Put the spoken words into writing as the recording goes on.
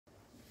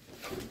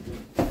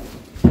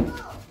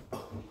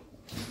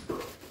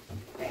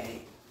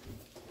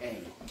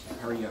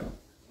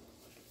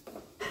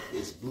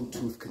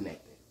Bluetooth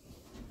connected.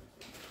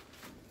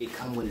 It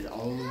comes with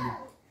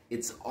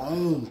its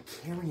own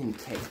carrying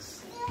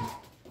case.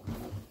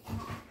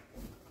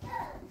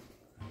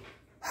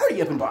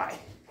 Hurry up and buy.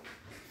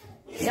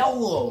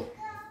 Hello.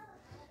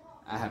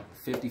 I have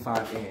a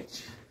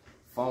 55-inch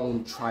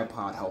phone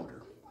tripod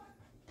holder.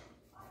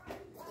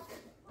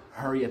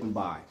 Hurry up and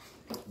buy.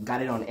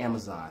 Got it on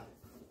Amazon.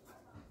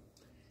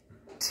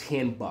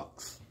 10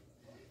 bucks.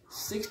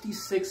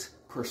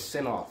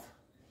 66% off.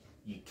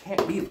 You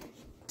can't beat it.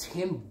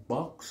 10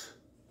 bucks.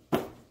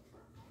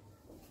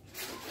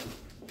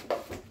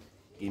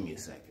 Give me a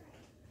second.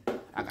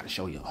 I gotta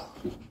show y'all.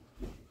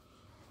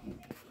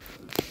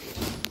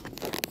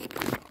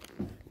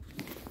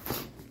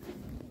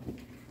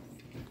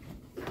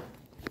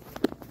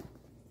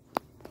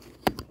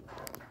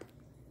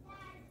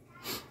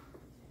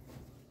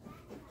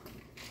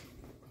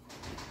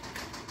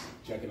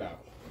 Check it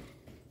out.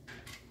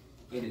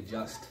 It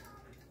adjusts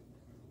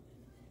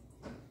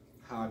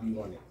however you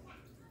want it.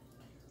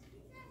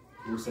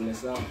 Loosen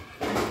this up.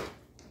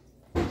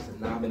 There's a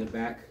knob in the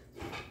back.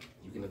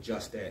 You can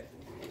adjust that.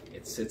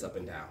 It sits up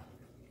and down.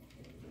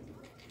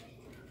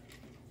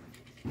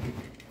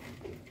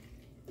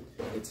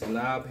 It's a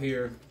knob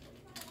here.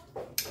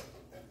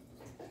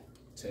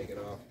 Take it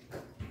off.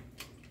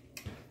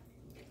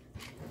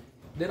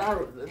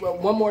 Well,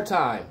 one more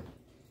time.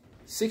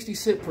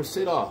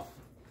 66% off.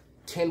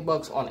 10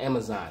 bucks on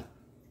Amazon.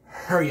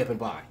 Hurry up and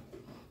buy.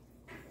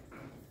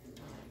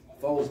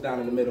 Folds down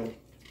in the middle.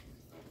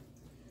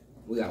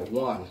 We got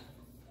one,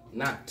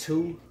 not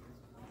two,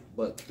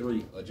 but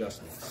three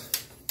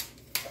adjustments.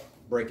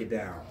 Break it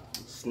down.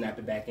 Snap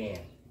it back in.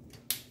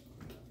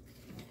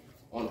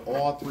 On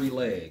all three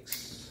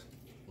legs.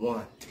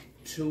 1,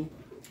 2,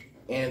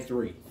 and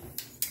 3.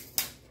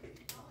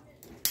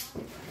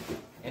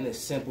 And it's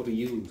simple to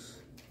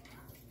use.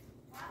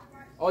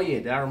 Oh yeah,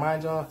 did I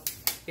remind y'all?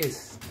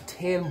 It's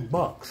 10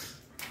 bucks.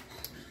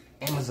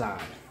 Amazon.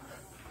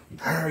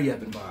 Hurry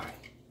up and buy.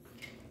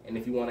 And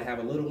if you want to have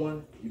a little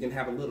one, you can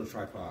have a little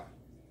tripod.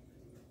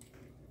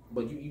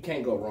 But you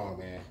can't go wrong,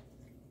 man.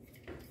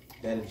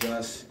 That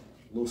adjusts,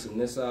 loosen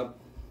this up.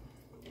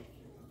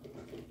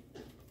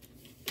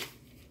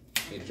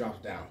 It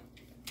drops down.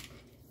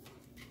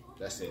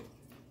 That's it.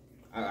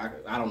 I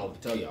don't know what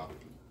to tell y'all.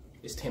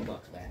 It's 10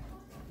 bucks, man.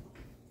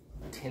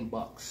 10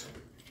 bucks.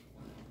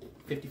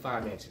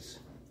 55 inches.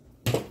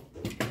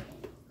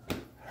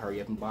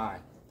 Hurry up and buy.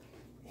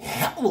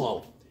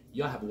 Hello.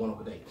 Y'all have a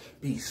wonderful day.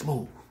 Be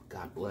smooth.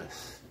 God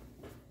bless.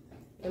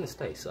 And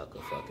stay sucker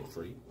fucking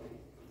free.